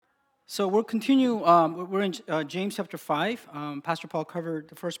So we'll continue. We're in James chapter 5. Pastor Paul covered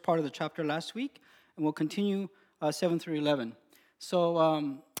the first part of the chapter last week, and we'll continue 7 through 11.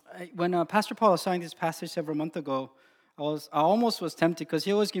 So when Pastor Paul assigned this passage several months ago, I almost was tempted because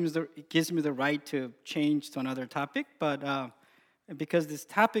he always gives me the right to change to another topic, but because this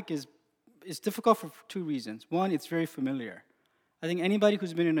topic is difficult for two reasons. One, it's very familiar. I think anybody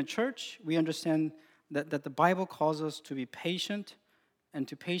who's been in a church, we understand that the Bible calls us to be patient and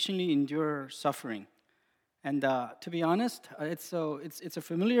to patiently endure suffering. And to be honest, it's a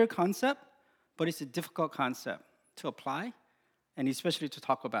familiar concept, but it's a difficult concept to apply, and especially to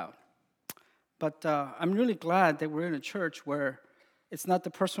talk about. But I'm really glad that we're in a church where it's not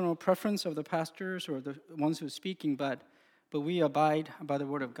the personal preference of the pastors or the ones who are speaking, but we abide by the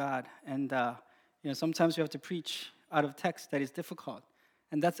Word of God. And sometimes we have to preach out of text that is difficult,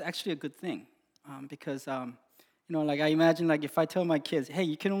 and that's actually a good thing, because like I imagine, like if I tell my kids, hey,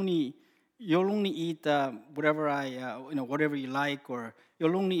 you'll only eat whatever whatever you like, or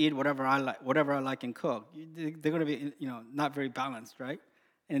you'll only eat whatever I like and cook. They're going to be, not very balanced, right?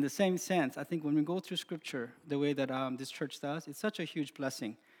 And in the same sense, I think when we go through Scripture the way that this church does, it's such a huge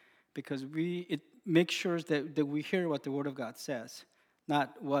blessing, because it makes sure that we hear what the Word of God says,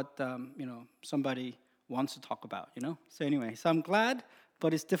 not what somebody wants to talk about. So anyway, so I'm glad,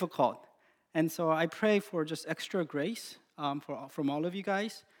 but it's difficult. And so I pray for just extra grace from all of you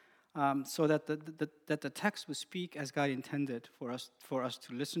guys, so that the text will speak as God intended for us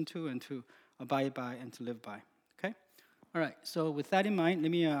to listen to and to abide by and to live by. Okay? All right. So with that in mind,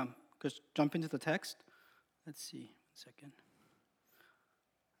 let me just jump into the text. Let's see. 1 second.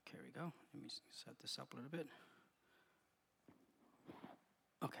 Okay, here we go. Let me set this up a little bit.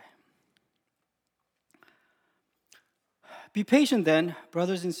 Okay. Be patient then,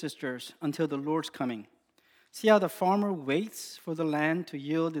 brothers and sisters, until the Lord's coming. See how the farmer waits for the land to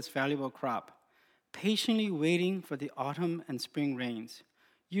yield its valuable crop, patiently waiting for the autumn and spring rains.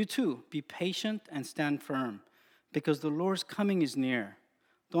 You too, be patient and stand firm, because the Lord's coming is near.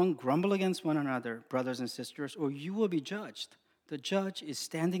 Don't grumble against one another, brothers and sisters, or you will be judged. The judge is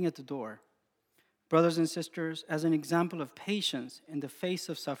standing at the door. Brothers and sisters, as an example of patience in the face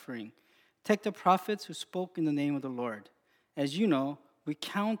of suffering, take the prophets who spoke in the name of the Lord. As you know, we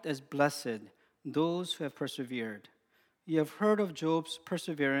count as blessed those who have persevered. You have heard of Job's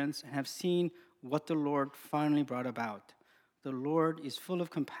perseverance and have seen what the Lord finally brought about. The Lord is full of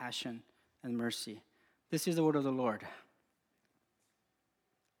compassion and mercy. This is the word of the Lord.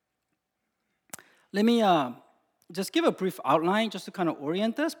 Let me just give a brief outline just to kind of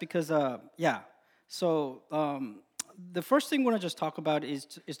orient us, because, So the first thing we're going to just talk about is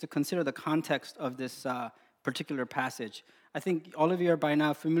to consider the context of this particular passage. I think all of you are by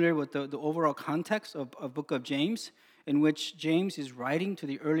now familiar with the overall context of book of James, in which James is writing to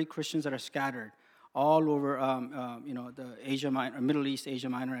the early Christians that are scattered all over the Asia Minor, Middle East, Asia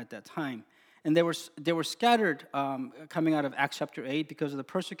Minor at that time. And they were scattered coming out of Acts chapter 8 because of the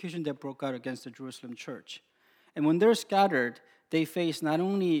persecution that broke out against the Jerusalem church. And when they're scattered, they face not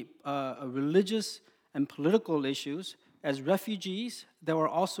only religious and political issues. As refugees, they were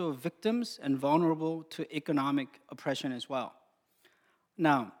also victims and vulnerable to economic oppression as well.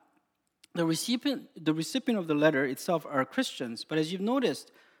 Now, the recipient of the letter itself are Christians, but as you've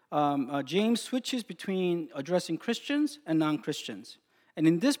noticed, James switches between addressing Christians and non-Christians. And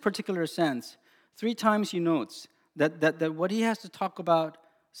in this particular sense, 3 times he notes that what he has to talk about,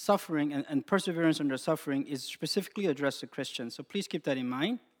 suffering and perseverance under suffering, is specifically addressed to Christians. So please keep that in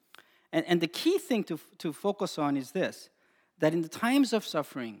mind. And the key thing to focus on is this, that in the times of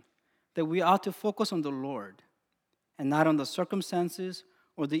suffering, that we ought to focus on the Lord and not on the circumstances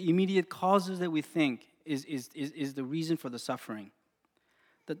or the immediate causes that we think is the reason for the suffering.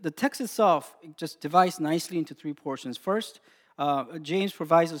 The text itself just divides nicely into 3 portions. First, James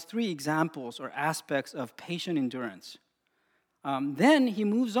provides us 3 examples or aspects of patient endurance. Then he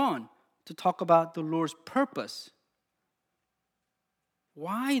moves on to talk about the Lord's purpose.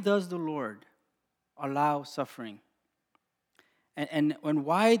 Why does the Lord allow suffering? And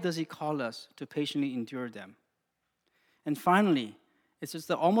why does he call us to patiently endure them? And finally, it's just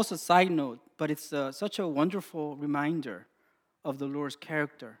almost a side note, but it's such a wonderful reminder of the Lord's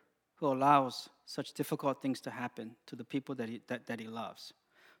character, who allows such difficult things to happen to the people that he loves.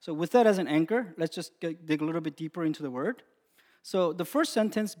 So with that as an anchor, let's just dig a little bit deeper into the word. So the first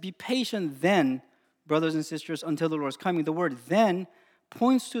sentence, be patient then, brothers and sisters, until the Lord's coming. The word then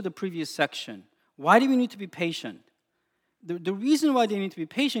points to the previous section. Why do we need to be patient? The reason why they need to be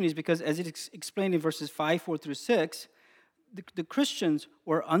patient is because, as it's explained in verses 5, 4 through 6, the Christians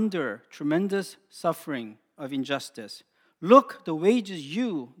were under tremendous suffering of injustice, Look, the wages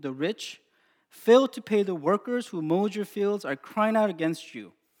you, the rich, fail to pay the workers who mowed your fields are crying out against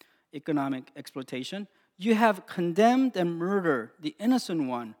you. Economic exploitation. You have condemned and murdered the innocent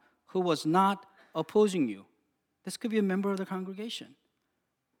one who was not opposing you. This could be a member of the congregation.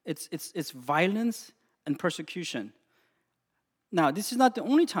 It's violence and persecution. Now, this is not the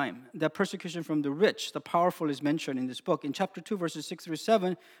only time that persecution from the rich, the powerful, is mentioned in this book. In chapter 2, verses 6 through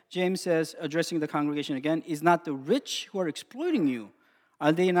 7, James says, addressing the congregation again, is not the rich who are exploiting you?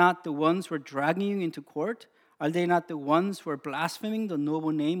 Are they not the ones who are dragging you into court? Are they not the ones who are blaspheming the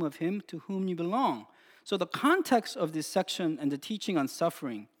noble name of him to whom you belong? So the context of this section and the teaching on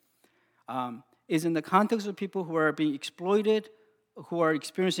suffering is in the context of people who are being exploited, who are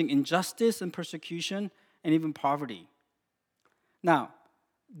experiencing injustice and persecution, and even poverty. Now,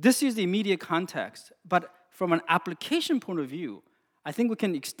 this is the immediate context, but from an application point of view, I think we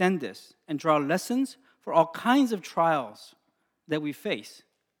can extend this and draw lessons for all kinds of trials that we face,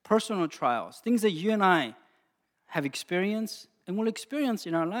 personal trials, things that you and I have experienced and will experience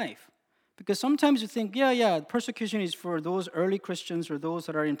in our life. Because sometimes you think, persecution is for those early Christians or those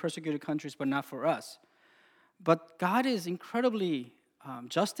that are in persecuted countries, but not for us. But God is incredibly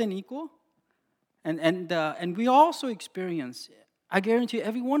just and equal, and we also experience, I guarantee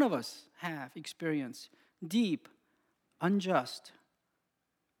every one of us have experienced deep, unjust,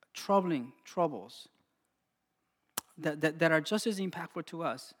 troubling troubles that are just as impactful to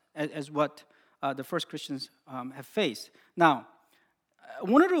us as what the first Christians have faced. Now, I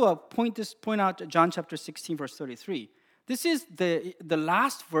wanted to point out John chapter 16, verse 33. This is the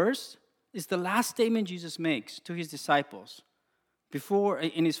last verse, is the last statement Jesus makes to his disciples before,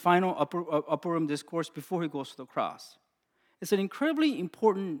 in his final upper room discourse before he goes to the cross. It's an incredibly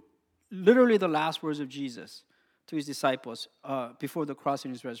important, literally the last words of Jesus to his disciples before the cross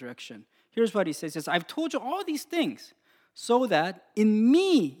and his resurrection. Here's what he says. He says, I've told you all these things so that in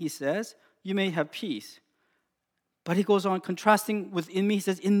me, he says, you may have peace. But he goes on contrasting within me. He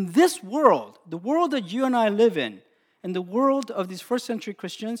says, in this world, the world that you and I live in, and the world of these first century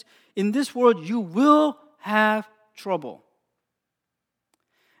Christians, in this world you will have trouble.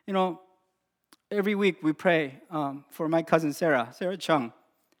 You know, every week we pray for my cousin Sarah Chung.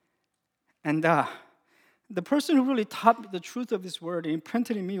 And the person who really taught me the truth of this word and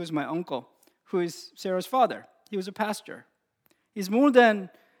imprinted in me was my uncle, who is Sarah's father. He was a pastor. He's more than,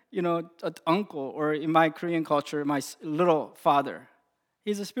 an uncle, or in my Korean culture, my little father.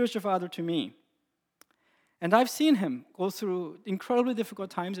 He's a spiritual father to me. And I've seen him go through incredibly difficult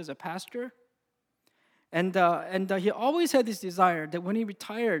times as a pastor. And he always had this desire that when he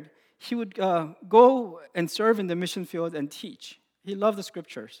retired, he would go and serve in the mission field and teach. He loved the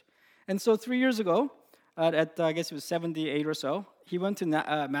scriptures. And so 3 years ago, at I guess it was 78 or so, he went to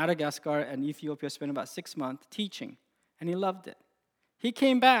Madagascar and Ethiopia, spent about 6 months teaching. And he loved it. He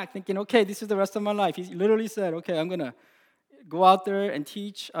came back thinking, okay, this is the rest of my life. He literally said, okay, I'm going to go out there and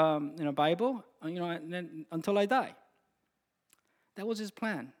teach Bible and then, until I die. That was his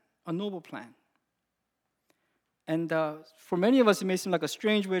plan, a noble plan. And for many of us, it may seem like a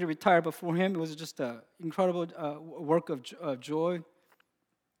strange way to retire, but for him, it was just an incredible work of joy.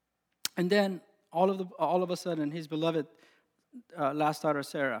 And then all of a sudden, his beloved last daughter,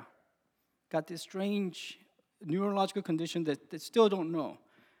 Sarah, got this strange neurological condition that they still don't know.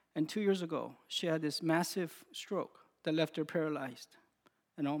 And 2 years ago, she had this massive stroke that left her paralyzed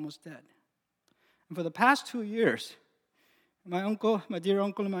and almost dead. And for the past 2 years, my uncle, my dear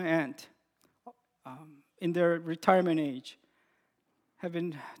uncle, and my aunt, in their retirement age, have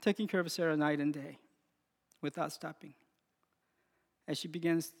been taking care of Sarah night and day without stopping as she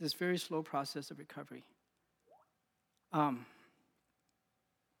begins this very slow process of recovery.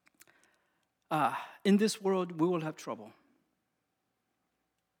 In this world, we will have trouble.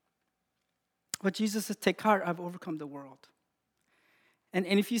 But Jesus says, take heart, I've overcome the world. And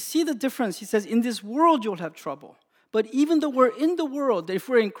if you see the difference, he says, in this world, you'll have trouble. But even though we're in the world, if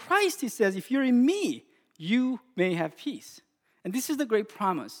we're in Christ, he says, if you're in me, you may have peace. And this is the great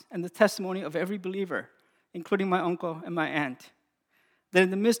promise and the testimony of every believer, including my uncle and my aunt, that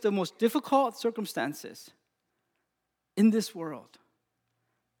in the midst of most difficult circumstances in this world,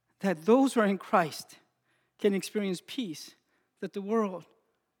 that those who are in Christ can experience peace that the world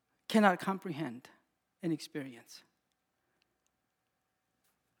cannot comprehend and experience.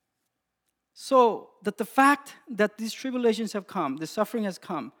 So that the fact that these tribulations have come, the suffering has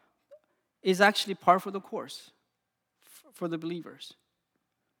come, is actually par for the course for the believers.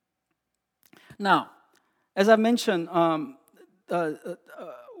 Now, as I mentioned,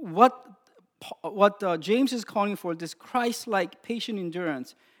 what James is calling for, this Christ-like patient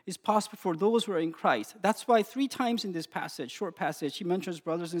endurance, is possible for those who are in Christ. That's why 3 times in this passage, short passage, he mentions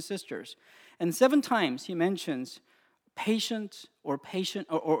brothers and sisters. And 7 times he mentions patience or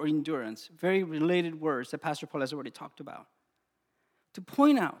endurance, very related words that Pastor Paul has already talked about. To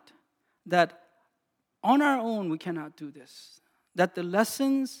point out that on our own we cannot do this. That the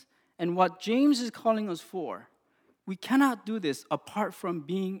lessons and what James is calling us for, we cannot do this apart from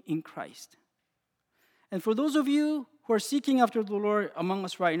being in Christ. And for those of you who are seeking after the Lord among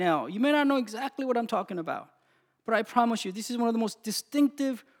us right now, you may not know exactly what I'm talking about, but I promise you, this is one of the most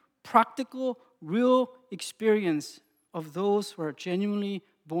distinctive, practical, real experience of those who are genuinely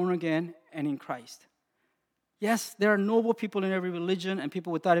born again and in Christ. Yes, there are noble people in every religion and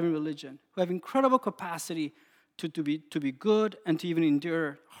people without every religion who have incredible capacity to be good and to even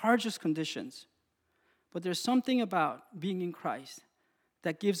endure harshest conditions. But there's something about being in Christ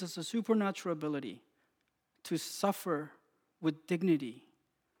that gives us a supernatural ability to suffer with dignity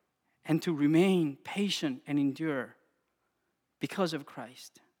and to remain patient and endure because of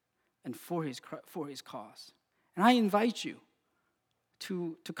Christ and for his cause. And I invite you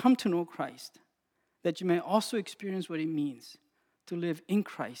to come to know Christ, that you may also experience what it means to live in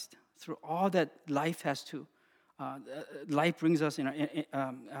Christ through all that life has to, life brings us.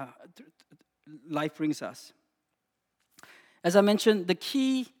 Life brings us. As I mentioned, the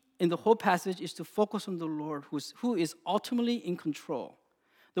key in the whole passage is to focus on the Lord, who is ultimately in control.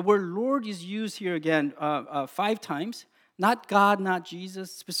 The word Lord is used here again 5 times. Not God, not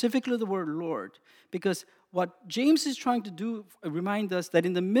Jesus, specifically the word Lord. Because what James is trying to do, remind us that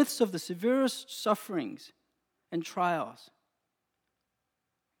in the midst of the severest sufferings and trials,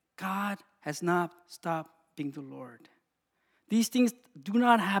 God has not stopped being the Lord. These things do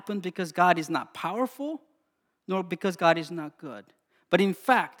not happen because God is not powerful, nor because God is not good. But in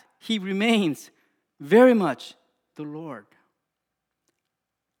fact, he remains very much the Lord.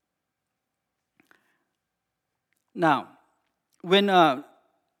 Now, when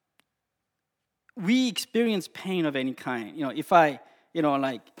we experience pain of any kind, if I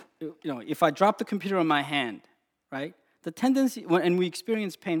drop the computer on my hand, right? The tendency, and we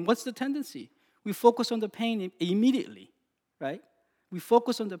experience pain, what's the tendency? We focus on the pain immediately, right? We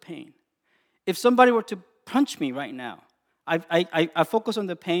focus on the pain. If somebody were to punch me right now, I focus on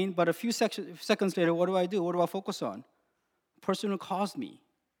the pain, but a few seconds later, what do? What do I focus on? The person who caused me,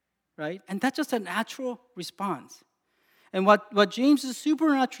 right? And that's just a natural response. And what James is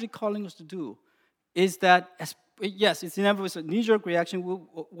supernaturally calling us to do is that, yes, it's inevitable, it's a knee-jerk reaction.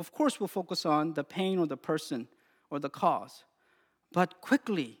 Of course, we'll focus on the pain or the person or the cause, but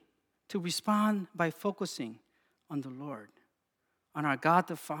quickly to respond by focusing on the Lord, on our God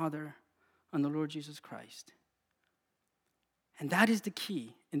the Father, on the Lord Jesus Christ. And that is the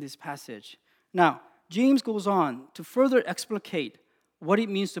key in this passage. Now, James goes on to further explicate what it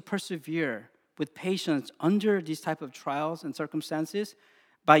means to persevere with patience under these type of trials and circumstances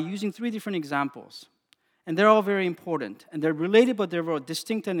by using 3 different examples. And they're all very important. And they're related, but they're very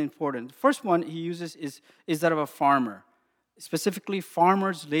distinct and important. The first one he uses is that of a farmer, specifically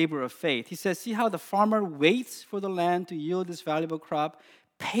farmer's labor of faith. He says, see how the farmer waits for the land to yield this valuable crop,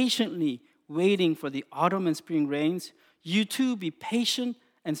 patiently waiting for the autumn and spring rains. You too be patient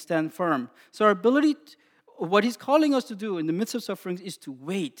and stand firm. So our ability, what he's calling us to do in the midst of sufferings is to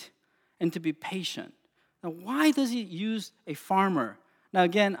wait and to be patient. Now, why does he use a farmer? Now,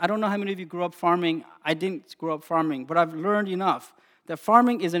 again, I don't know how many of you grew up farming. I didn't grow up farming, but I've learned enough that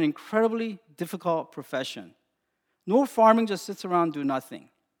farming is an incredibly difficult profession. No farming just sits around do nothing,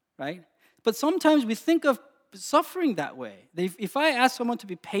 right? But sometimes we think of suffering that way. If I ask someone to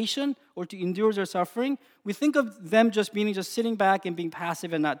be patient or to endure their suffering, we think of them just sitting back and being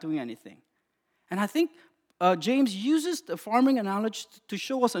passive and not doing anything. And I think James uses the farming analogy to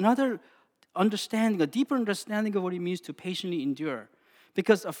show us another understanding, a deeper understanding of what it means to patiently endure.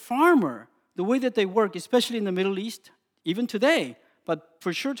 Because a farmer, the way that they work, especially in the Middle East, even today, but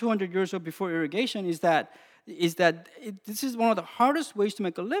for sure 200 years ago before irrigation, is that this is one of the hardest ways to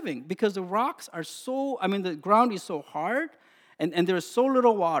make a living because the rocks are the ground is so hard and there's so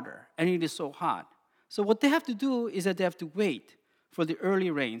little water and it is so hot. So what they have to do is that they have to wait for the early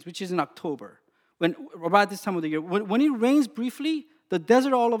rains, which is in October, about this time of the year. When it rains briefly, the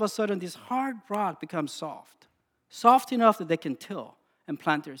desert all of a sudden, this hard rock becomes soft enough that they can till and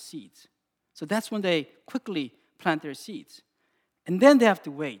plant their seeds. So that's when they quickly plant their seeds. And then they have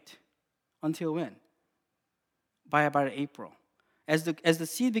to wait until when? By about April. As the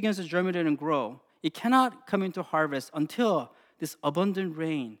seed begins to germinate and grow, it cannot come into harvest until this abundant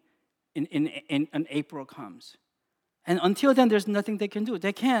rain in April comes. And until then, there's nothing they can do.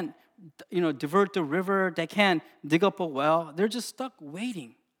 They can't, divert the river. They can't dig up a well. They're just stuck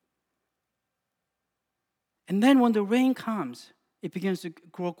waiting And then when the rain comes, it begins to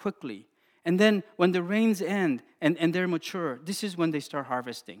grow quickly. And then when the rains end and they're mature, this is when they start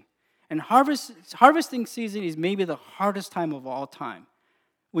harvesting. And harvesting season is maybe the hardest time of all time.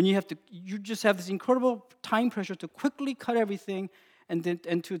 When you just have this incredible time pressure to quickly cut everything and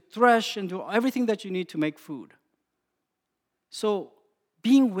to thresh and do everything that you need to make food. So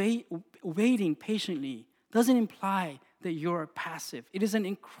waiting patiently doesn't imply that you're passive. It is an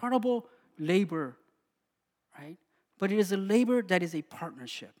incredible labor, right? But it is a labor that is a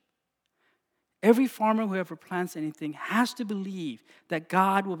partnership. Every farmer who ever plants anything has to believe that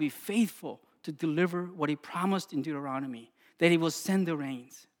God will be faithful to deliver what he promised in Deuteronomy, that he will send the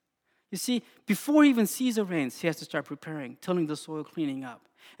rains. You see, before he even sees the rains, he has to start preparing, tilling the soil, cleaning up.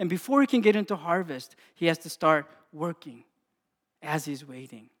 And before he can get into harvest, he has to start working as he's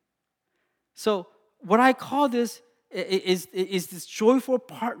waiting. So what I call this is this joyful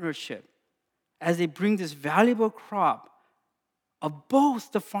partnership as they bring this valuable crop of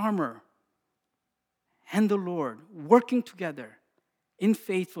both the farmer and the Lord working together in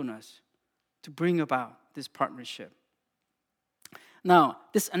faithfulness to bring about this partnership. Now,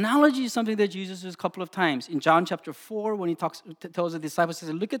 this analogy is something that Jesus uses a couple of times. In John chapter 4, when he tells the disciples, he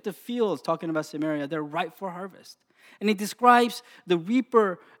says, look at the fields, talking about Samaria, they're ripe for harvest. And he describes the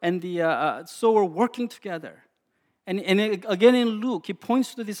reaper and the sower working together. And again in Luke, he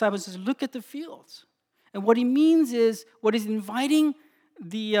points to the disciples and says, look at the fields. And what he means is, what he's inviting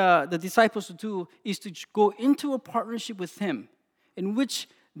the disciples to do is to go into a partnership with him in which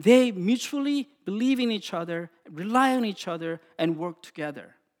they mutually believe in each other, rely on each other, and work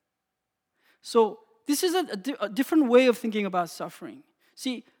together. So this is a different way of thinking about suffering.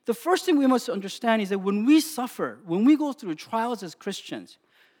 See, the first thing we must understand is that when we suffer, when we go through trials as Christians,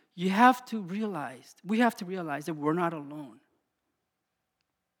 we have to realize that we're not alone.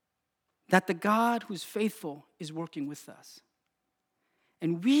 That the God who's faithful is working with us.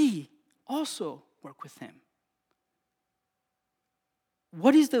 And we also work with him.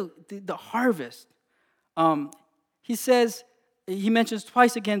 What is the harvest? He mentions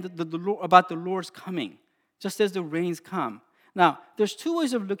twice again about the Lord's coming, just as the rains come. Now, there's two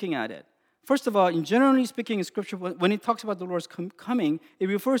ways of looking at it. First of all, in generally speaking in Scripture, when it talks about the Lord's coming, it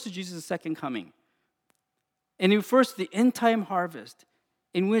refers to Jesus' second coming. And it refers to the end-time harvest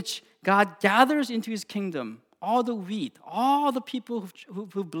in which God gathers into his kingdom all the wheat, all the people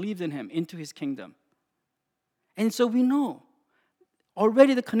who believed in him into his kingdom. And so we know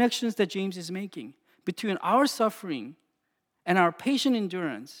already the connections that James is making between our suffering and our patient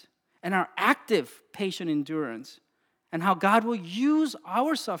endurance and our active patient endurance and how God will use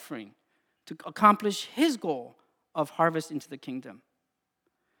our suffering to accomplish his goal of harvest into the kingdom.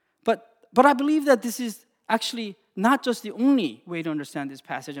 But I believe that this is actually not just the only way to understand this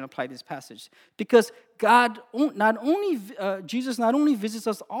passage and apply this passage, because Jesus not only visits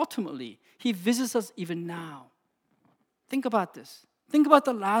us ultimately, he visits us even now. Think about this. Think about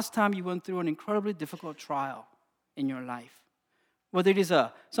the last time you went through an incredibly difficult trial in your life. Whether it is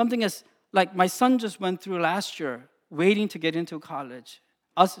something as like my son just went through last year, waiting to get into college.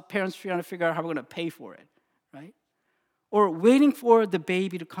 Us parents trying to figure out how we're going to pay for it, right? Or waiting for the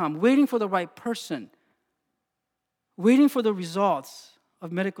baby to come, waiting for the right person, waiting for the results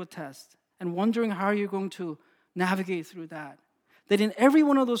of medical tests, and wondering how you're going to navigate through that. That in every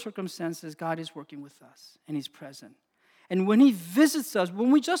one of those circumstances, God is working with us, and he's present. And when he visits us,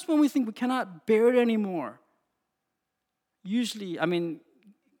 when we think we cannot bear it anymore, usually,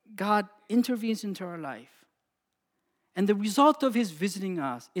 God intervenes into our life. And the result of his visiting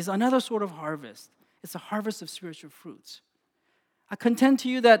us is another sort of harvest. It's a harvest of spiritual fruits. I contend to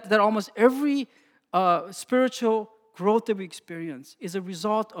you that almost every spiritual growth that we experience is a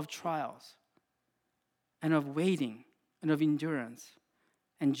result of trials and of waiting and of endurance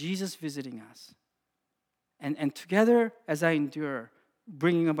and Jesus visiting us. And together, as I endure,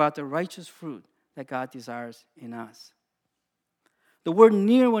 bringing about the righteous fruit that God desires in us. The word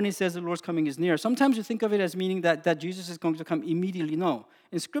near, when it says the Lord's coming is near, sometimes you think of it as meaning that Jesus is going to come immediately. No.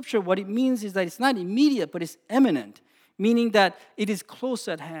 In Scripture, what it means is that it's not immediate, but it's imminent, meaning that it is close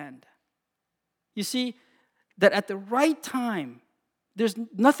at hand. You see, that at the right time, there's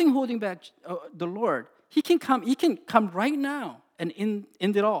nothing holding back the Lord. He can come right now and end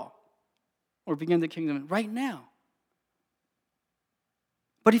it all, or begin the kingdom right now.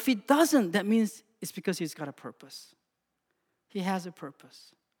 But if he doesn't, that means it's because he's got a purpose. He has a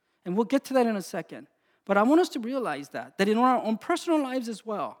purpose. And we'll get to that in a second. But I want us to realize that in our own personal lives as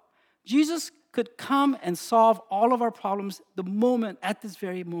well, Jesus could come and solve all of our problems at this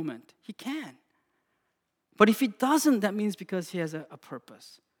very moment. He can. But if he doesn't, that means because he has a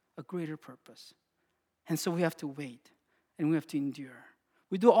purpose, a greater purpose. And so we have to wait, and we have to endure.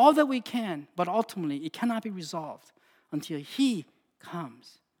 We do all that we can, but ultimately it cannot be resolved until He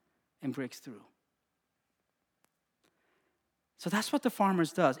comes and breaks through. So that's what the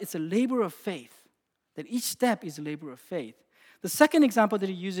farmers does. It's a labor of faith, that each step is a labor of faith. The second example that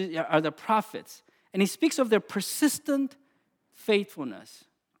he uses are the prophets, and he speaks of their persistent faithfulness.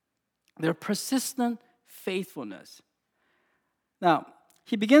 Their persistent faithfulness. Now,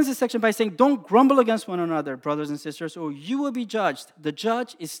 he begins this section by saying, don't grumble against one another, brothers and sisters, or you will be judged. The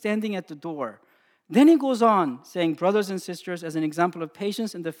judge is standing at the door. Then he goes on saying, brothers and sisters, as an example of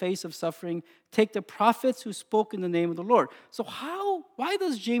patience in the face of suffering, take the prophets who spoke in the name of the Lord. So why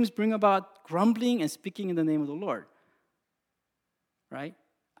does James bring about grumbling and speaking in the name of the Lord? Right?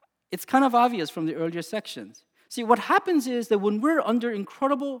 It's kind of obvious from the earlier sections. See, what happens is that when we're under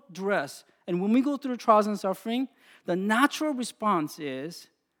incredible duress and when we go through trials and suffering, the natural response is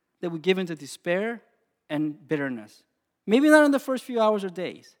that we give into despair and bitterness. Maybe not in the first few hours or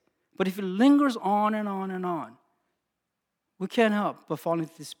days, but if it lingers on and on and on, we can't help but fall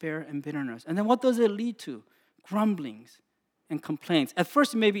into despair and bitterness. And then what does it lead to? Grumblings and complaints. At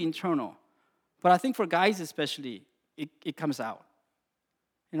first, it may be internal, but I think for guys especially, it comes out.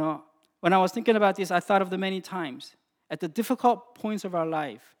 You know, when I was thinking about this, I thought of the many times at the difficult points of our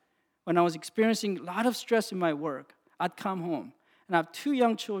life, when I was experiencing a lot of stress in my work, I'd come home, and I have 2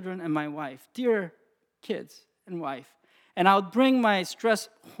 young children and my wife, dear kids and wife, and I would bring my stress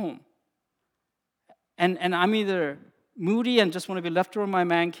home. And I'm either moody and just want to be left over in my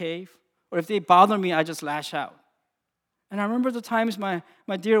man cave, or if they bother me, I just lash out. And I remember the times my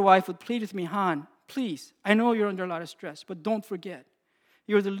dear wife would plead with me, Han, please, I know you're under a lot of stress, but don't forget,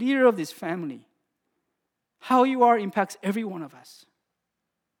 you're the leader of this family. How you are impacts every one of us.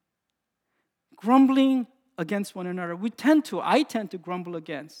 Grumbling against one another. I tend to grumble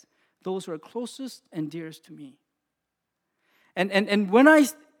against those who are closest and dearest to me. And when I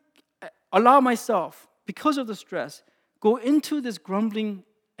allow myself, because of the stress, go into this grumbling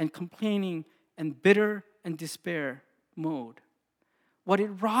and complaining and bitter and despair mode, what it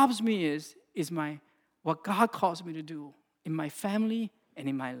robs me is what God calls me to do in my family and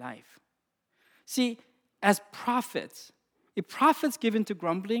in my life. See, as prophets, if prophets give in to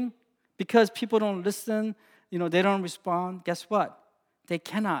grumbling because people don't listen, they don't respond, guess what? They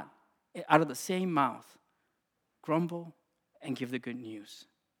cannot, out of the same mouth, grumble and give the good news.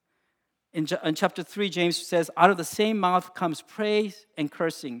 In chapter 3, James says, out of the same mouth comes praise and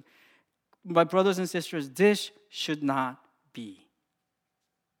cursing. My brothers and sisters, this should not be.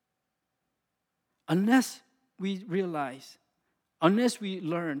 Unless we realize, unless we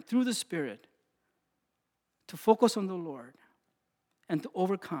learn through the Spirit to focus on the Lord and to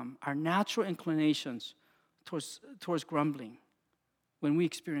overcome our natural inclinations towards grumbling when we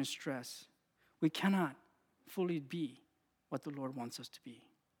experience stress, we cannot fully be what the Lord wants us to be.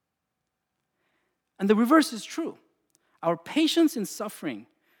 And the reverse is true. Our patience in suffering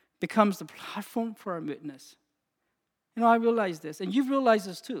becomes the platform for our witness. I realize this, and you've realized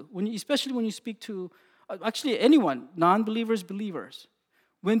this too, especially when you speak to, actually anyone, non-believers, believers.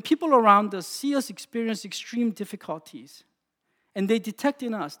 When people around us see us experience extreme difficulties, and they detect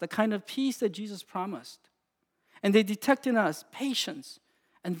in us the kind of peace that Jesus promised, and they detect in us patience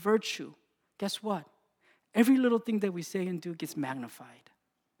and virtue, guess what? Every little thing that we say and do gets magnified.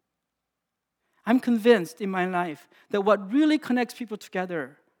 I'm convinced in my life that what really connects people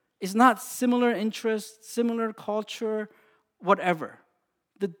together is not similar interests, similar culture, whatever.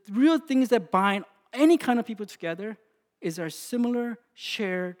 The real things that bind any kind of people together is our similar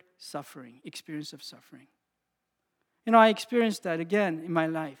shared suffering, experience of suffering. I experienced that again in my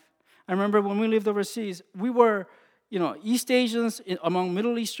life. I remember when we lived overseas, we were, East Asians among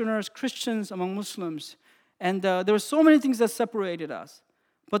Middle Easterners, Christians among Muslims, and there were so many things that separated us.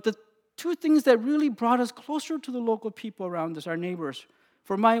 But the 2 things that really brought us closer to the local people around us, our neighbors,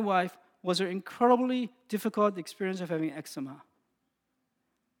 for my wife, was her incredibly difficult experience of having eczema.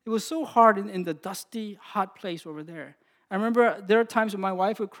 It was so hard in the dusty, hot place over there. I remember there are times when my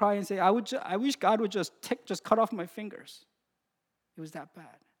wife would cry and say, I wish God would just cut off my fingers. It was that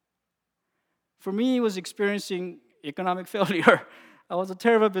bad. For me, it was experiencing economic failure. I was a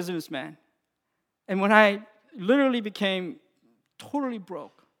terrible businessman. And when I literally became totally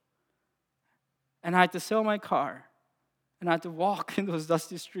broke, and I had to sell my car, and I had to walk in those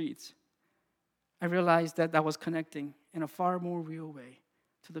dusty streets, I realized that was connecting in a far more real way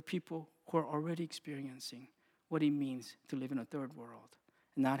to the people who are already experiencing what it means to live in a third world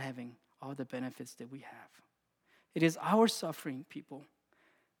and not having all the benefits that we have. It is our suffering, people,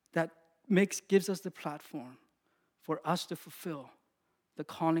 that gives us the platform for us to fulfill the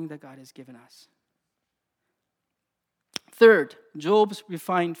calling that God has given us. Third, Job's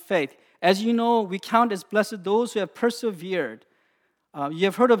refined faith. As you know, we count as blessed those who have persevered. You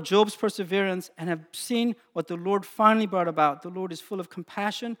have heard of Job's perseverance and have seen what the Lord finally brought about. The Lord is full of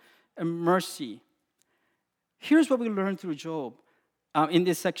compassion and mercy. Here's what we learn through Job in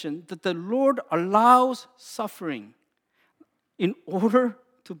this section, that the Lord allows suffering in order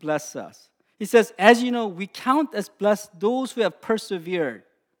to bless us. He says, as you know, we count as blessed those who have persevered,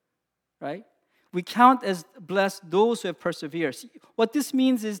 right? We count as blessed those who have persevered. See, what this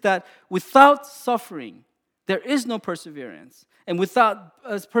means is that without suffering, there is no perseverance. And without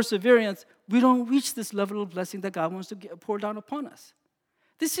perseverance, we don't reach this level of blessing that God wants to pour down upon us.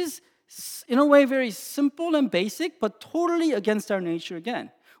 This is, in a way, very simple and basic, but totally against our nature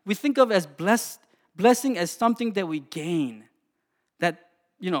again. We think of as blessing as something that we gain. That,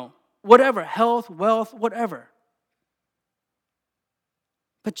 whatever, health, wealth, whatever.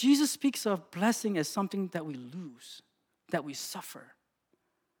 But Jesus speaks of blessing as something that we lose, that we suffer.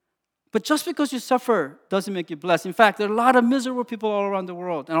 But just because you suffer doesn't make you blessed. In fact, there are a lot of miserable people all around the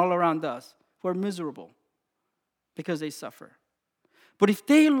world and all around us who are miserable because they suffer. But if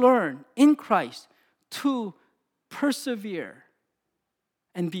they learn in Christ to persevere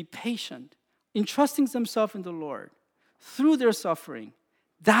and be patient, entrusting themselves in the Lord through their suffering,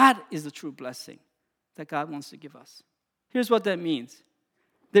 that is the true blessing that God wants to give us. Here's what that means.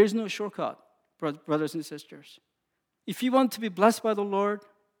 There is no shortcut, brothers and sisters. If you want to be blessed by the Lord,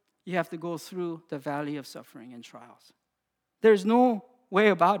 you have to go through the valley of suffering and trials. There's no way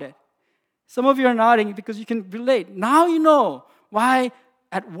about it. Some of you are nodding because you can relate. Now you know why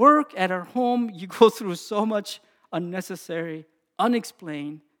at work, at our home, you go through so much unnecessary,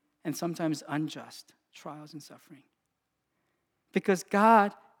 unexplained, and sometimes unjust trials and suffering. Because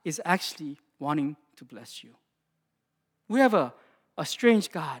God is actually wanting to bless you. We have a strange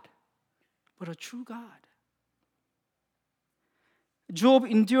God, but a true God. Job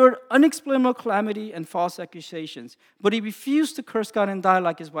endured unexplainable calamity and false accusations, but he refused to curse God and die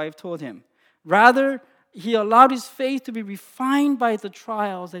like his wife told him. Rather, he allowed his faith to be refined by the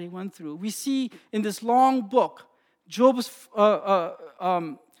trials that he went through. We see in this long book, Job's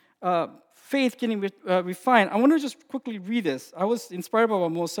faith getting refined. I want to just quickly read this. I was inspired by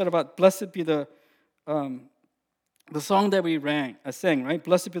what Mo said about blessed be the song that we sang, right?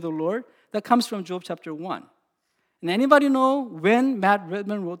 Blessed be the Lord. That comes from Job chapter 1. And anybody know when Matt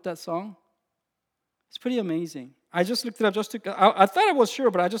Redman wrote that song? It's pretty amazing. I just looked it up. I thought I was sure,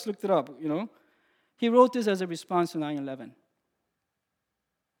 but I just looked it up, He wrote this as a response to 9/11.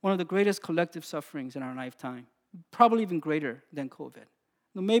 One of the greatest collective sufferings in our lifetime. Probably even greater than COVID.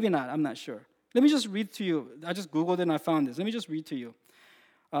 No, maybe not. I'm not sure. Let me just read to you. I just Googled it and I found this. Let me just read to you.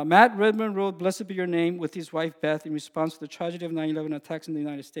 Matt Redman wrote, "Blessed be your name," with his wife Beth in response to the tragedy of 9/11 attacks in the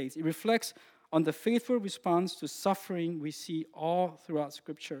United States. It reflects on the faithful response to suffering we see all throughout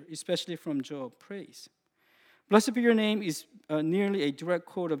Scripture, especially from Job. Praise. Blessed be your name is nearly a direct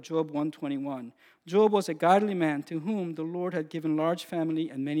quote of Job 1:21. Job was a godly man to whom the Lord had given large family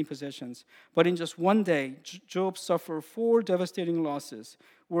and many possessions. But in just one day, Job suffered 4 devastating losses,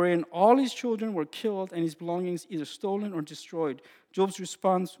 wherein all his children were killed and his belongings either stolen or destroyed. Job's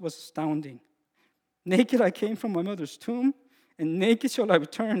response was astounding. "Naked I came from my mother's tomb, and naked shall I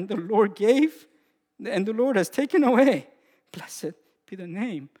return. The Lord gave, and the Lord has taken away. Blessed be the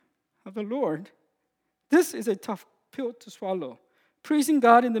name of the Lord." This is a tough pill to swallow. Praising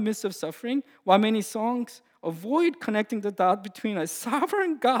God in the midst of suffering, while many songs avoid connecting the dot between a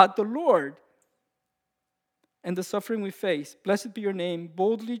sovereign God, the Lord, and the suffering we face. Blessed be your name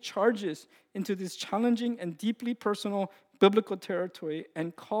boldly charges into this challenging and deeply personal biblical territory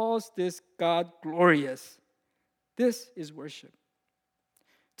and calls this God glorious. This is worship.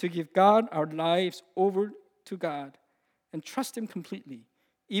 To give God our lives over to God and trust Him completely,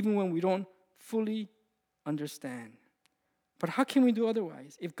 even when we don't fully understand. But how can we do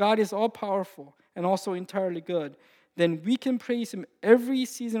otherwise? If God is all-powerful and also entirely good, then we can praise Him every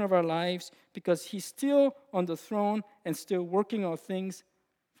season of our lives because He's still on the throne and still working all things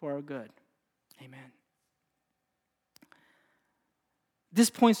for our good. Amen. This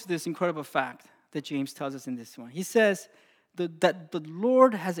points to this incredible fact that James tells us in this one. He says that the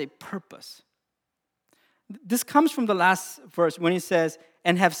Lord has a purpose. This comes from the last verse when he says,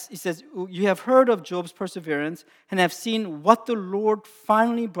 "You have heard of Job's perseverance and have seen what the Lord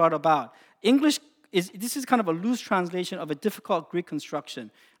finally brought about." This is kind of a loose translation of a difficult Greek construction.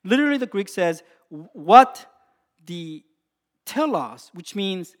 Literally, the Greek says, what the telos, which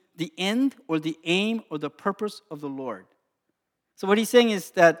means the end or the aim or the purpose of the Lord. So what he's saying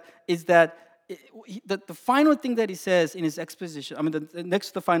is that the final thing that he says in his exposition, the next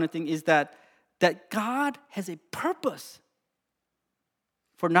to the final thing is that that God has a purpose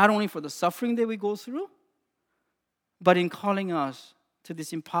for not only for the suffering that we go through, but in calling us to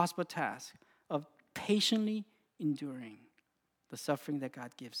this impossible task of patiently enduring the suffering that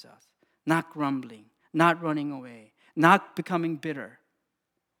God gives us. Not grumbling, not running away, not becoming bitter,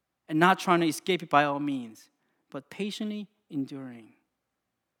 and not trying to escape it by all means, but patiently enduring.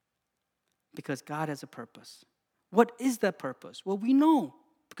 Because God has a purpose. What is that purpose? Well, we know,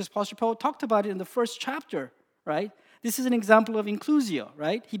 because Pastor Paul talked about it in the first chapter, right? This is an example of inclusio,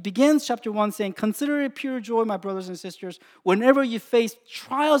 right? He begins chapter 1 saying, "Consider it pure joy, my brothers and sisters, whenever you face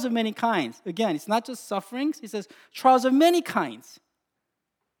trials of many kinds." Again, it's not just sufferings. He says, trials of many kinds.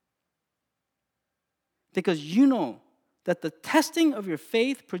 Because you know that the testing of your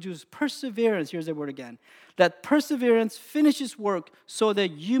faith produces perseverance. Here's the word again. That perseverance finishes work so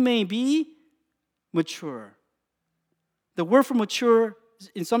that you may be mature. The word for mature,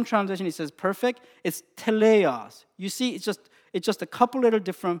 in some translation it says perfect. It's teleos. You see, it's just a couple letters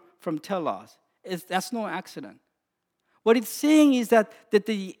different from telos. That's no accident. What it's saying is that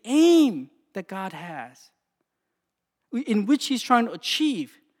the aim that God has, in which He's trying to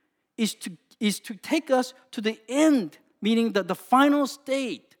achieve, is to take us to the end, meaning the final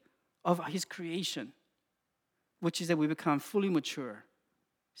state of His creation, which is that we become fully mature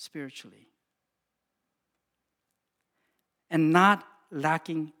spiritually and not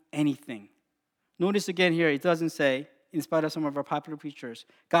lacking anything. Notice again here, it doesn't say, in spite of some of our popular preachers,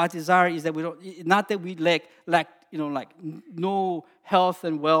 God's desire is that we don't, not that we lack, no health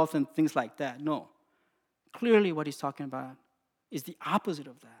and wealth and things like that. No. Clearly what He's talking about is the opposite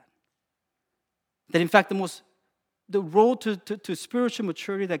of that. That in fact, the road to spiritual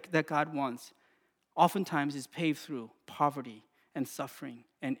maturity that God wants oftentimes is paved through poverty and suffering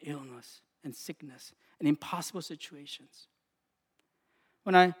and illness and sickness and impossible situations.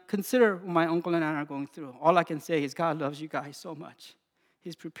 When I consider what my uncle and I are going through, all I can say is God loves you guys so much.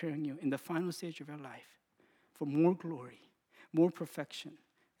 He's preparing you in the final stage of your life for more glory, more perfection,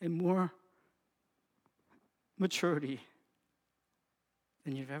 and more maturity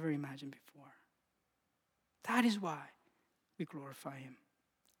than you've ever imagined before. That is why we glorify Him.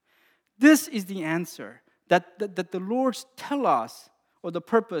 This is the answer that the Lord's telos, or the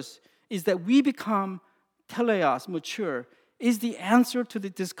purpose, is that we become teleos, mature, is the answer to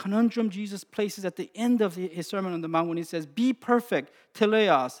this conundrum Jesus places at the end of His Sermon on the Mount when He says, "Be perfect,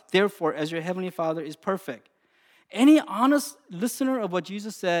 teleos, therefore, as your heavenly Father is perfect." Any honest listener of what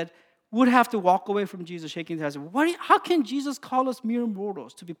Jesus said would have to walk away from Jesus shaking their head. How can Jesus call us mere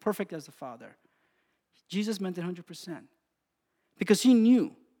mortals to be perfect as the Father? Jesus meant it 100%. Because He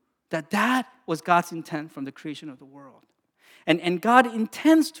knew that was God's intent from the creation of the world. And God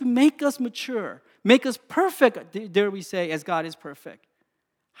intends to make us mature, make us perfect, dare we say, as God is perfect.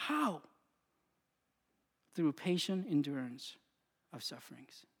 How? Through patient endurance of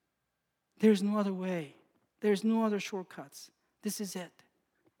sufferings. There's no other way. There's no other shortcuts. This is it.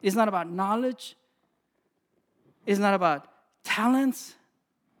 It's not about knowledge. It's not about talents.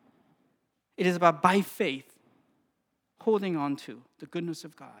 It is about, by faith, holding on to the goodness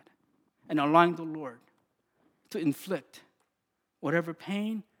of God and allowing the Lord to inflict whatever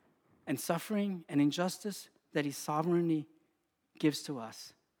pain and suffering and injustice that He sovereignly gives to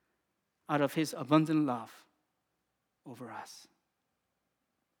us out of His abundant love over us.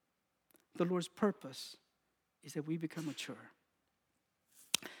 The Lord's purpose is that we become mature.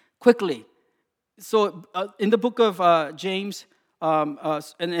 Quickly, so in the book of James, and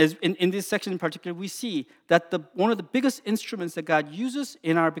as in this section in particular, we see that one of the biggest instruments that God uses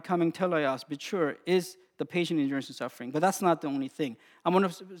in our becoming teleos, mature, is the patient endurance and suffering. But that's not the only thing. I'm going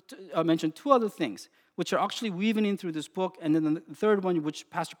to mention two other things, which are actually weaving in through this book, and then the third one, which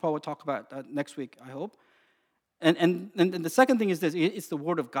Pastor Paul will talk about next week, I hope. And the second thing is this: it's the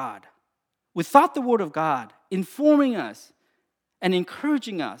Word of God. Without the Word of God informing us and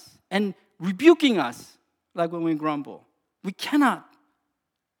encouraging us and rebuking us, like when we grumble, we cannot.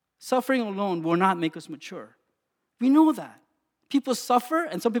 Suffering alone will not make us mature. We know that. People suffer,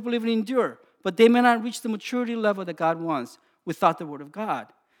 and some people even endure, but they may not reach the maturity level that God wants without the Word of God.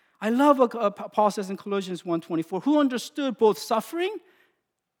 I love what Paul says in Colossians 1:24, who understood both suffering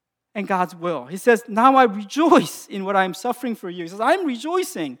and God's will. He says, now I rejoice in what I am suffering for you. He says, I'm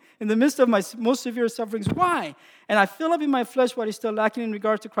rejoicing in the midst of my most severe sufferings. Why? And I fill up in my flesh what is still lacking in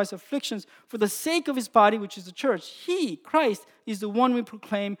regard to Christ's afflictions for the sake of His body, which is the church. He, Christ, is the one we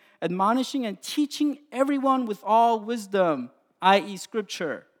proclaim, admonishing and teaching everyone with all wisdom, i.e.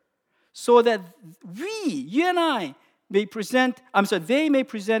 Scripture, so that you and I, they may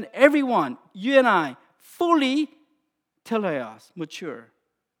present everyone, you and I, fully teleos, mature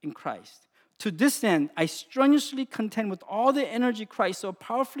in Christ. To this end, I strenuously contend with all the energy Christ so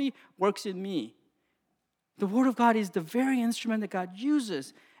powerfully works in me. The Word of God is the very instrument that God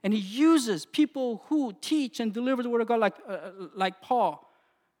uses. And He uses people who teach and deliver the Word of God like Paul,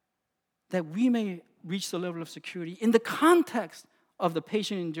 that we may reach the level of security in the context of the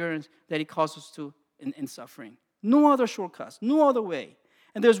patient endurance that He calls us to in suffering. No other shortcuts, no other way.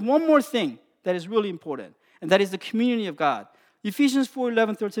 And there's one more thing that is really important, and that is the community of God. Ephesians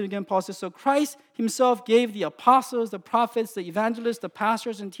 4:11-13 again, Paul says, so Christ Himself gave the apostles, the prophets, the evangelists, the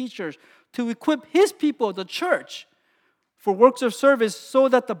pastors, and teachers to equip His people, the church, for works of service so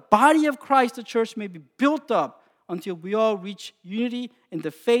that the body of Christ, the church, may be built up until we all reach unity in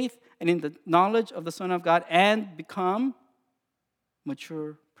the faith and in the knowledge of the Son of God and become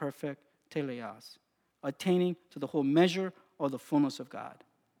mature, perfect, teleos, attaining to the whole measure of the fullness of God.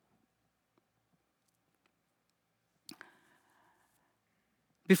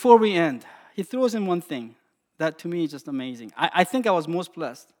 Before we end, he throws in one thing that to me is just amazing. I think I was most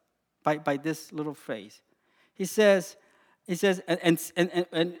blessed by this little phrase. He says, we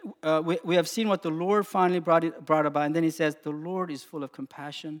have seen what the Lord finally brought about. And then he says, the Lord is full of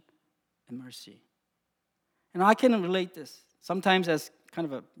compassion and mercy. And I can relate this. Sometimes as kind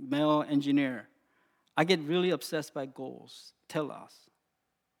of a male engineer, I get really obsessed by goals, telos.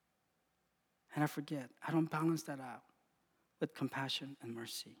 And I forget. I don't balance that out with compassion and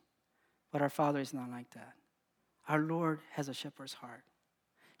mercy. But our Father is not like that. Our Lord has a shepherd's heart.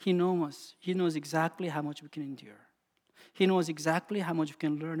 He knows us. He knows exactly how much we can endure. He knows exactly how much we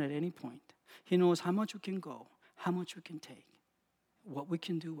can learn at any point. He knows how much we can go, how much we can take, what we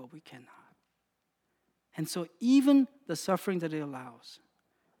can do, what we cannot. And so even the suffering that He allows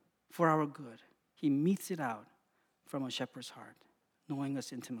for our good, He meets it out from a shepherd's heart, knowing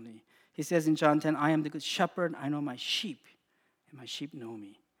us intimately. He says in John 10, I am the good shepherd, I know my sheep, and my sheep know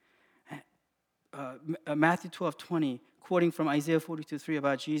me. Matthew 12:20, quoting from Isaiah 42:3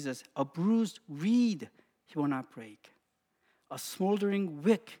 about Jesus, a bruised reed He will not break. A smoldering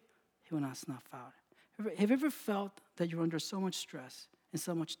wick He will not snuff out. Have you ever felt that you're under so much stress and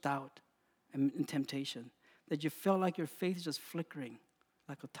so much doubt and temptation that you felt like your faith is just flickering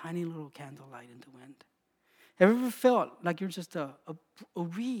like a tiny little candlelight in the wind? Have you ever felt like you're just a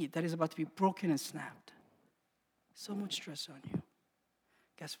reed that is about to be broken and snapped? So much stress on you.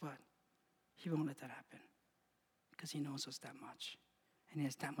 Guess what? He won't let that happen because He knows us that much and He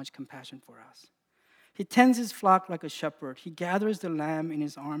has that much compassion for us. He tends His flock like a shepherd. He gathers the lamb in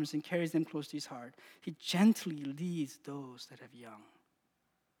His arms and carries them close to His heart. He gently leads those that have young.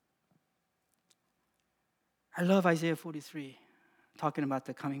 I love Isaiah 43, talking about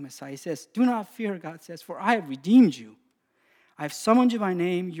the coming Messiah. He says, do not fear, God says, for I have redeemed you. I have summoned you by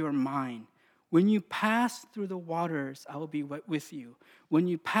name, you are mine. When you pass through the waters, I will be with you. When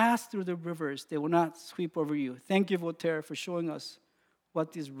you pass through the rivers, they will not sweep over you. Thank you, Voltaire, for showing us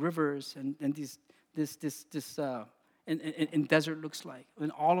what these rivers and this desert looks like.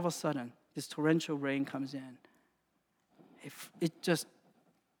 When all of a sudden, this torrential rain comes in, it just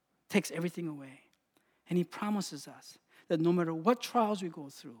takes everything away. And He promises us that no matter what trials we go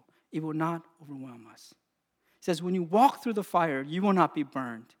through, it will not overwhelm us. He says, when you walk through the fire, you will not be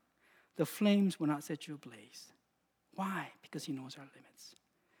burned. The flames will not set you ablaze. Why? Because He knows our limits.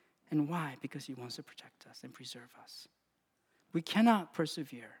 And why? Because He wants to protect us and preserve us. We cannot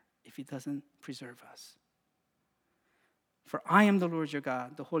persevere if He doesn't preserve us. For I am the Lord your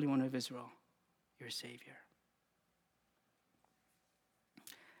God, the Holy One of Israel, your Savior.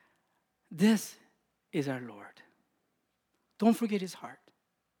 This is our Lord. Don't forget His heart.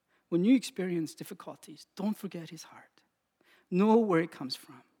 When you experience difficulties, don't forget His heart. Know where it comes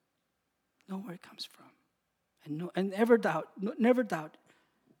from. Know where it comes from. And never doubt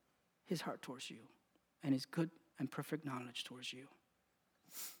His heart towards you and His good and perfect knowledge towards you.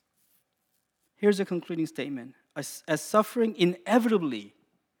 Here's a concluding statement. As suffering inevitably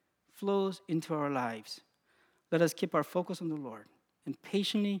flows into our lives, let us keep our focus on the Lord and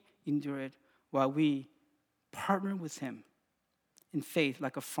patiently endure it while we partner with Him in faith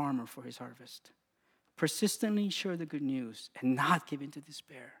like a farmer for his harvest. Persistently share the good news and not give in to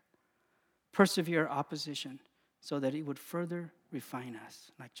despair. Persevere opposition so that it would further refine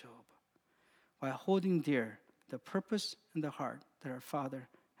us like Job, while holding dear the purpose and the heart that our Father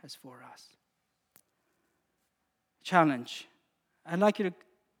has for us. Challenge. I'd like you to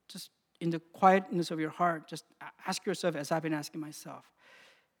just, in the quietness of your heart, just ask yourself, as I've been asking myself,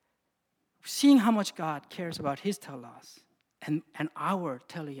 seeing how much God cares about His telos and our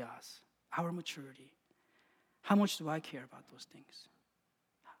teleos, our maturity, how much do I care about those things?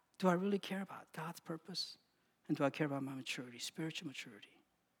 Do I really care about God's purpose? And do I care about my maturity, spiritual maturity?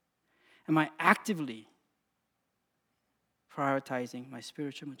 Am I actively prioritizing my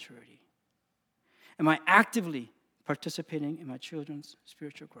spiritual maturity? Am I actively participating in my children's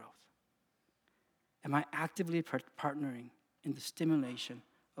spiritual growth? Am I actively partnering in the stimulation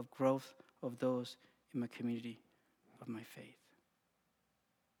of growth of those in my community of my faith?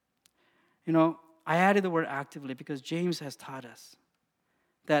 You know, I added the word actively because James has taught us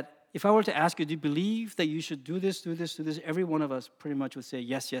that if I were to ask you, do you believe that you should do this, every one of us pretty much would say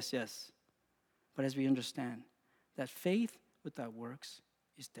yes, yes, yes. But as we understand that faith without works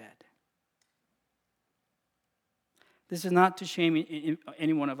is dead. This is not to shame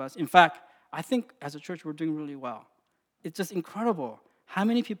any one of us. In fact, I think as a church we're doing really well. It's just incredible how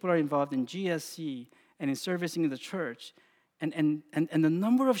many people are involved in GSC and in servicing the church, and the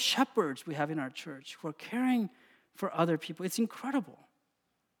number of shepherds we have in our church who are caring for other people. It's incredible.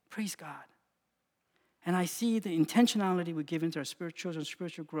 Praise God. And I see the intentionality we give into our children's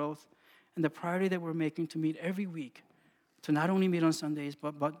spiritual growth and the priority that we're making to meet every week, to not only meet on Sundays,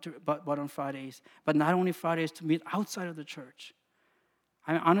 but on Fridays, but not only Fridays, to meet outside of the church.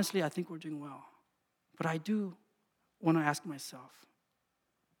 Honestly, I think we're doing well. But I do want to ask myself,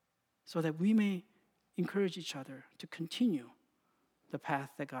 so that we may encourage each other to continue the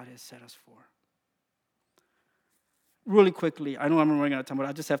path that God has set us for. Really quickly, I know I'm running out of time, but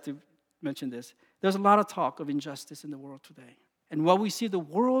I just have to mention this. There's a lot of talk of injustice in the world today. And what we see the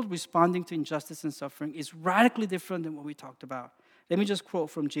world responding to injustice and suffering is radically different than what we talked about. Let me just quote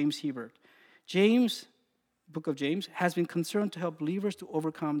from James Hebert. Book of James, has been concerned to help believers to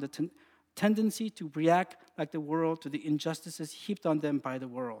overcome the tendency to react like the world to the injustices heaped on them by the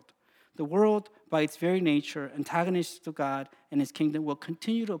world. The world, by its very nature, antagonistic to God and His kingdom, will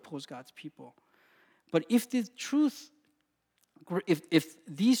continue to oppose God's people. But if these truths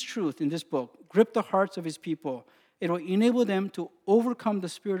in this book grip the hearts of His people, it will enable them to overcome the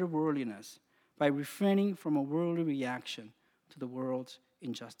spirit of worldliness by refraining from a worldly reaction to the world's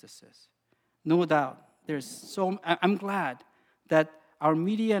injustices. No doubt, I'm glad that our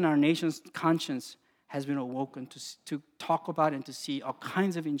media and our nation's conscience has been awoken to talk about and to see all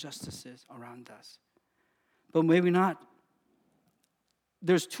kinds of injustices around us. But maybe not.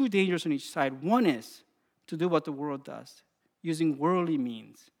 There's two dangers on each side. One is to do what the world does, using worldly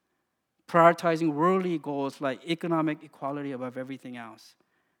means, prioritizing worldly goals like economic equality above everything else.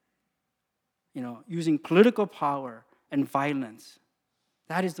 Using political power and violence.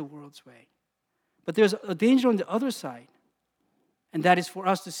 That is the world's way. But there's a danger on the other side, and that is for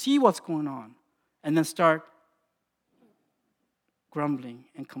us to see what's going on and then start grumbling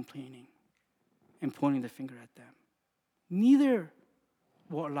and complaining and pointing the finger at them. Neither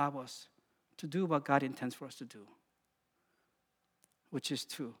will allow us to do what God intends for us to do, which is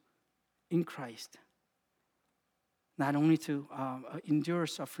to, in Christ, not only to endure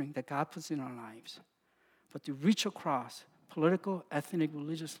suffering that God puts in our lives, but to reach across political, ethnic,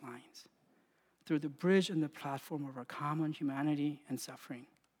 religious lines through the bridge and the platform of our common humanity and suffering,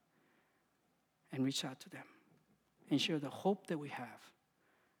 and reach out to them and share the hope that we have,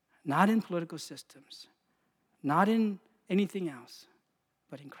 not in political systems, not in anything else,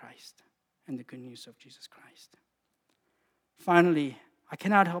 but in Christ and the good news of Jesus Christ. Finally, I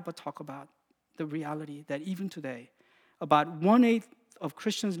cannot help but talk about the reality that even today, about 1/8 of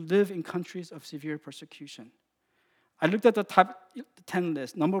Christians live in countries of severe persecution. I looked at the top 10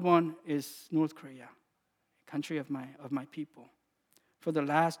 list. Number 1 is North Korea, a country of my people, for the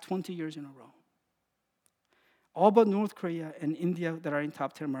last 20 years in a row. All but North Korea and India that are in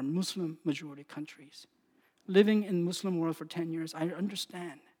top 10 are Muslim majority countries. Living in Muslim world for 10 years, I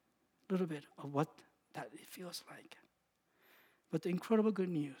understand a little bit of what that it feels like. But the incredible good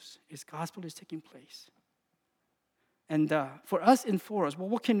news is gospel is taking place. And for us in Forest, well,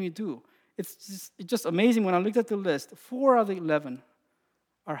 what can we do? It's just amazing when I looked at the list. 4 out of the 11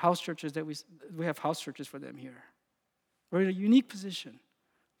 are house churches that we have house churches for them here. We're in a unique position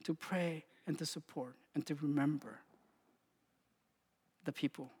to pray and to support and to remember the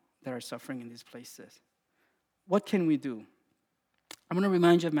people that are suffering in these places. What can we do? I'm going to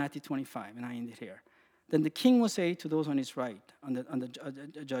remind you of Matthew 25, and I end it here. Then the king will say to those on his right on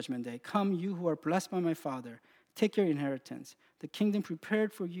the judgment day, "Come, you who are blessed by my Father, take your inheritance, the kingdom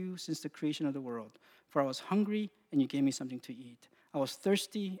prepared for you since the creation of the world. For I was hungry, and you gave me something to eat. I was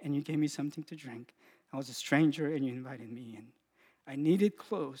thirsty, and you gave me something to drink. I was a stranger, and you invited me in. I needed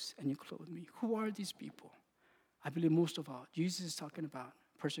clothes, and you clothed me." Who are these people? I believe most of all, Jesus is talking about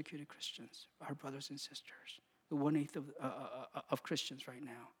persecuted Christians, our brothers and sisters, the 1/8 of Christians right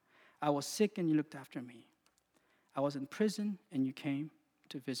now. I was sick, and you looked after me. I was in prison, and you came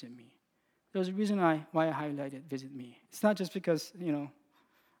to visit me. There's a reason why I highlighted visit me. It's not just because,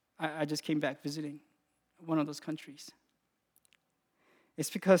 I just came back visiting one of those countries. It's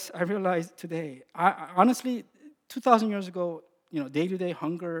because I realized today, honestly, 2,000 years ago, day-to-day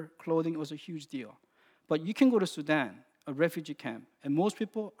hunger, clothing was a huge deal. But you can go to Sudan, a refugee camp, and most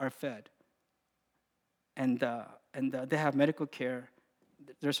people are fed. And they have medical care.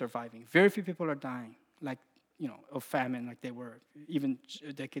 They're surviving. Very few people are dying, of famine, like they were even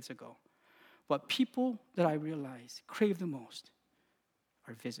decades ago. But people that I realize crave the most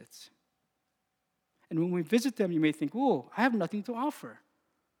are visits. And when we visit them, you may think, oh, I have nothing to offer.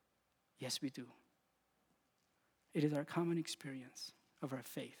 Yes, we do. It is our common experience of our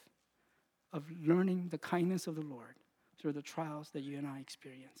faith, of learning the kindness of the Lord through the trials that you and I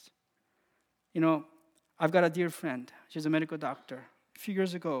experience. I've got a dear friend. She's a medical doctor. A few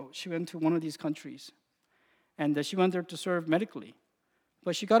years ago, she went to one of these countries, and she went there to serve medically.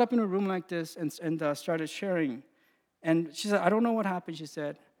 But she got up in a room like this and started sharing. And she said, I don't know what happened, she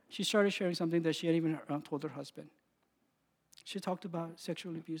said. She started sharing something that she hadn't even told her husband. She talked about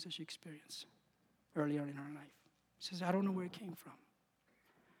sexual abuse that she experienced early on in her life. She says, I don't know where it came from.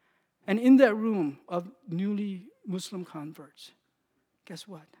 And in that room of newly Muslim converts, guess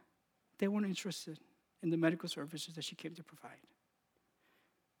what? They weren't interested in the medical services that she came to provide.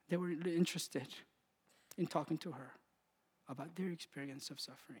 They were interested in talking to her about their experience of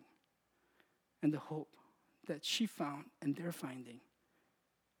suffering and the hope that she found and they're finding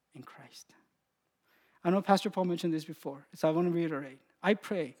in Christ. I know Pastor Paul mentioned this before, so I want to reiterate. I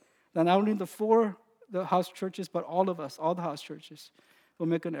pray that not only the house churches, but all of us, all the house churches, will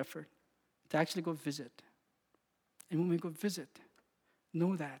make an effort to actually go visit. And when we go visit,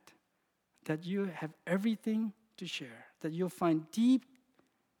 know that you have everything to share, that you'll find deep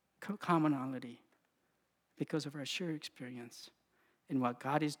commonality because of our shared experience in what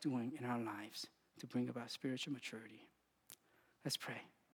God is doing in our lives to bring about spiritual maturity. Let's pray.